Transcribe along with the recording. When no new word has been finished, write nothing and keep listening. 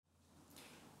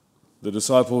The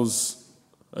disciples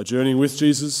are journeying with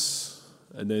Jesus,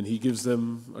 and then he gives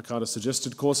them a kind of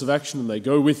suggested course of action, and they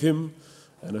go with him.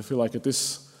 And I feel like at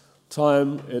this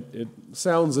time, it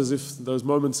sounds as if those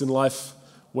moments in life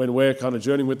when we're kind of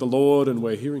journeying with the Lord and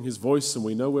we're hearing his voice and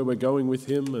we know where we're going with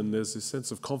him, and there's this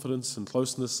sense of confidence and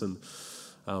closeness, and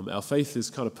our faith is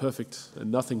kind of perfect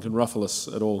and nothing can ruffle us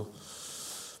at all.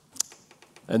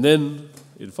 And then,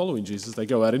 in following Jesus, they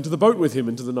go out into the boat with him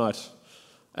into the night,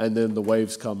 and then the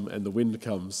waves come and the wind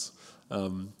comes,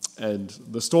 and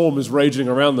the storm is raging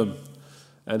around them.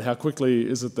 And how quickly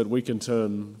is it that we can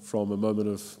turn from a moment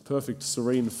of perfect,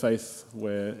 serene faith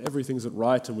where everything's at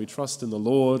right and we trust in the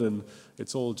Lord and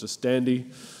it's all just dandy,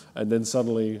 and then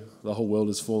suddenly the whole world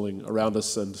is falling around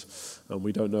us and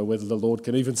we don't know whether the Lord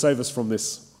can even save us from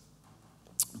this.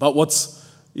 But what's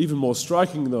even more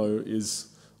striking, though, is,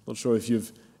 I'm not sure if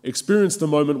you've experienced a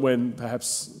moment when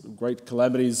perhaps great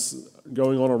calamities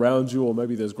going on around you, or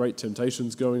maybe there's great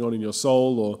temptations going on in your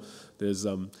soul, or there's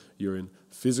you're in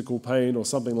physical pain or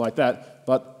something like that,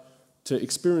 but to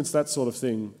experience that sort of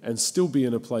thing and still be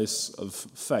in a place of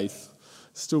faith,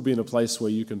 still be in a place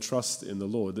where you can trust in the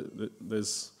Lord.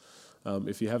 There's,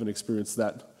 if you haven't experienced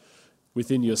that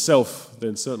within yourself,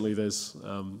 then certainly there's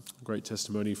great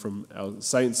testimony from our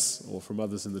saints or from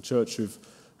others in the church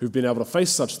who've been able to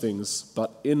face such things,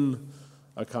 but in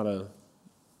a kind of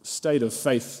state of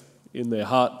faith in their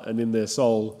heart and in their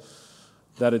soul,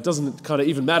 that it doesn't kind of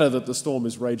even matter that the storm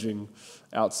is raging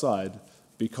outside,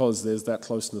 because there's that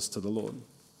closeness to the Lord.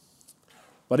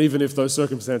 But even if those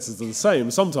circumstances are the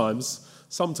same,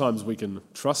 sometimes we can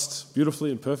trust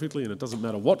beautifully and perfectly, and it doesn't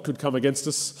matter what could come against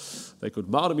us. They could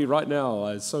martyr me right now.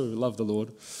 I so love the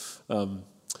Lord.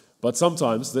 But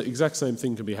sometimes the exact same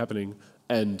thing can be happening,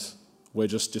 and we're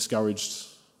just discouraged.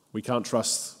 We can't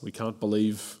trust. We can't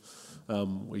believe.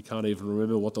 We can't even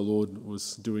remember what the Lord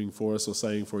was doing for us or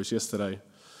saying for us yesterday.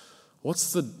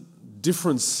 What's the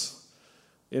difference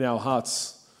in our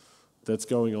hearts that's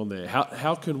going on there?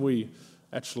 How can we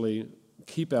actually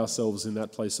keep ourselves in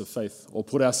that place of faith, or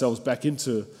put ourselves back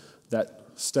into that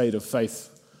state of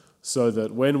faith, so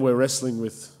that when we're wrestling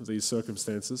with these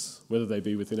circumstances, whether they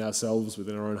be within ourselves,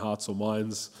 within our own hearts or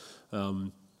minds,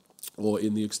 or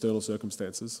in the external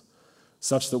circumstances,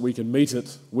 such that we can meet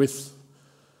it with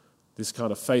this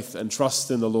kind of faith and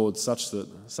trust in the Lord, such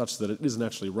that it isn't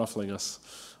actually ruffling us,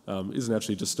 isn't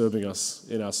actually disturbing us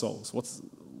in our souls.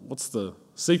 What's the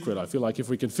secret? I feel like if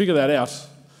we can figure that out,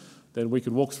 then we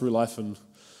can walk through life and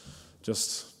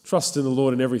just trust in the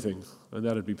Lord in everything, and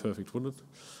that'd be perfect, wouldn't it?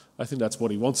 I think that's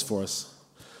what he wants for us.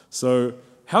 So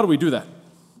how do we do that?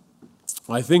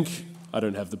 I think I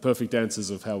don't have the perfect answers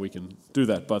of how we can do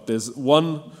that, but there's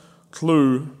one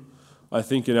clue, I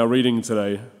think, in our reading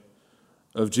today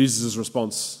of Jesus'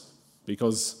 response,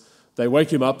 because they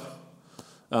wake him up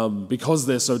because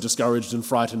they're so discouraged and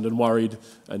frightened and worried,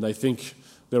 and they think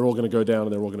they're all going to go down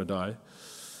and they're all going to die.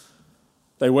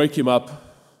 They wake him up,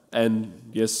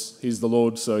 and yes, he's the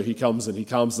Lord, so he comes and he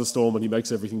calms the storm and he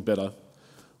makes everything better.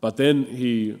 But then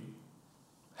he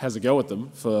has a go at them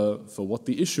for what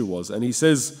the issue was, and he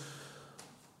says,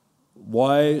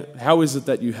 how is it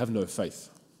that you have no faith?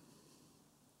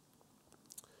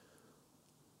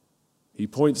 He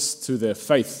points to their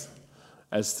faith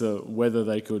as to whether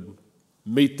they could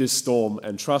meet this storm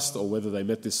and trust, or whether they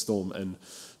met this storm and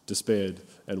despaired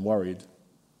and worried.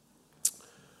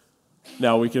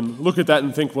 Now we can look at that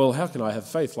and think, well, how can I have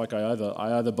faith? Like I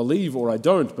either believe or I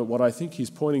don't. But what I think he's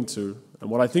pointing to, and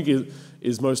what I think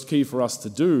is most key for us to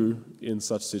do in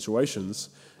such situations,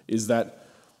 is that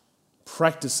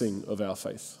practicing of our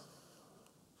faith,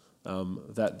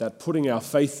 that putting our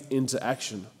faith into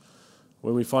action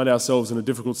when we find ourselves in a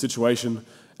difficult situation,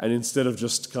 and instead of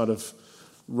just kind of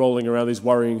rolling around these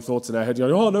worrying thoughts in our head,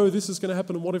 going, oh no, this is going to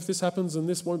happen, and what if this happens, and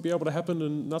this won't be able to happen,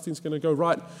 and nothing's going to go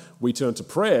right. We turn to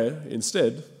prayer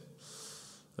instead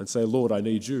and say, Lord, I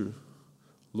need you.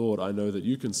 Lord, I know that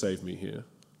you can save me here.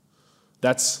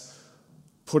 That's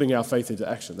putting our faith into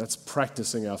action. That's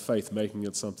practicing our faith, making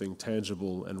it something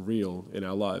tangible and real in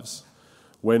our lives.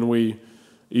 When we,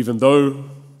 even though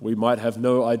we might have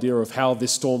no idea of how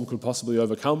this storm could possibly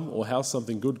overcome, or how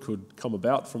something good could come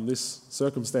about from this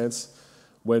circumstance,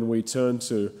 when we turn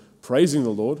to praising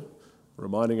the Lord,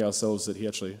 reminding ourselves that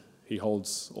he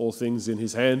holds all things in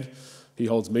his hand, he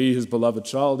holds me, his beloved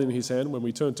child, in his hand. When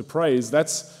we turn to praise,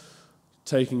 that's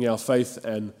taking our faith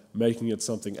and making it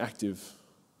something active,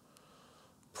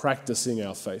 practicing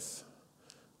our faith.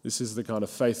 This is the kind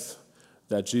of faith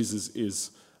that Jesus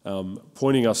is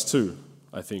pointing us to,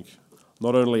 I think.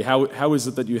 Not only how is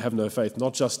it that you have no faith,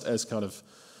 not just as kind of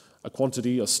a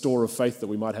quantity, a store of faith that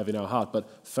we might have in our heart,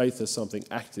 but faith as something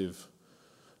active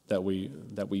that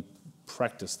we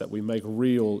practice, that we make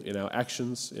real in our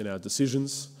actions, in our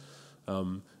decisions,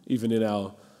 even in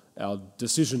our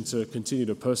decision to continue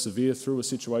to persevere through a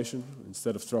situation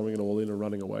instead of throwing it all in and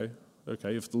running away.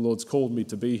 Okay, if the Lord's called me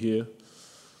to be here,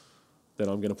 then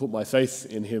I'm going to put my faith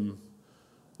in him,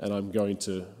 and I'm going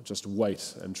to just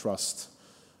wait and trust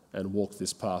and walk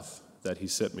this path that he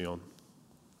set me on.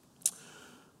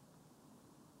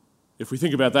 If we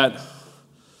think about that,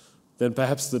 then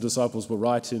perhaps the disciples were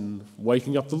right in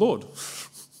waking up the Lord,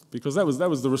 because that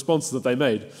was the response that they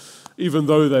made, even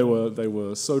though they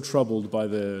were so troubled by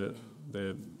the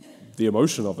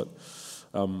emotion of it.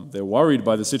 They're worried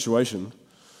by the situation.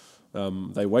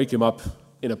 They wake him up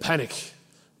in a panic,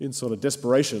 in sort of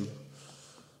desperation.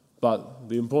 But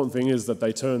the important thing is that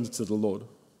they turned to the Lord.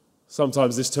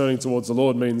 Sometimes this turning towards the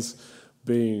Lord means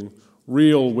being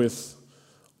real with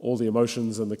all the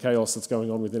emotions and the chaos that's going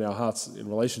on within our hearts in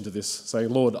relation to this, saying,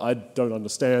 Lord, I don't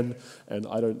understand, and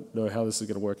I don't know how this is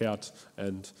going to work out,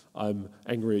 and I'm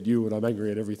angry at you, and I'm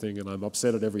angry at everything, and I'm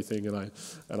upset at everything, and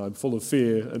I'm full of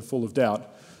fear and full of doubt.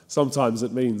 Sometimes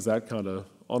it means that kind of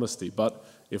honesty, but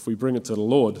if we bring it to the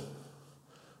Lord,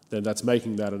 then that's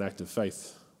making that an act of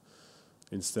faith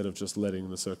instead of just letting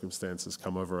the circumstances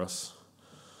come over us.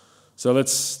 So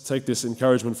let's take this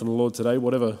encouragement from the Lord today,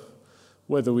 whether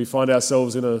we find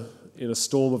ourselves in a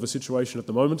storm of a situation at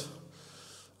the moment,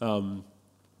 or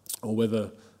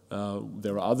whether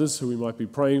there are others who we might be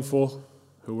praying for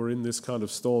who are in this kind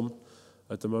of storm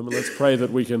at the moment. Let's pray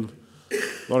that we can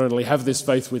not only have this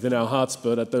faith within our hearts,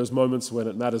 but at those moments when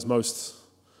it matters most,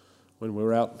 when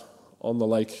we're out on the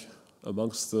lake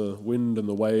amongst the wind and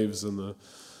the waves and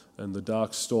the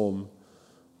dark storm,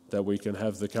 that we can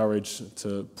have the courage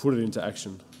to put it into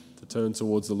action, to turn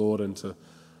towards the Lord and to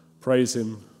praise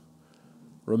him,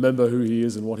 remember who he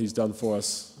is and what he's done for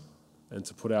us, and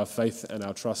to put our faith and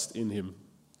our trust in him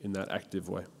in that active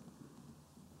way.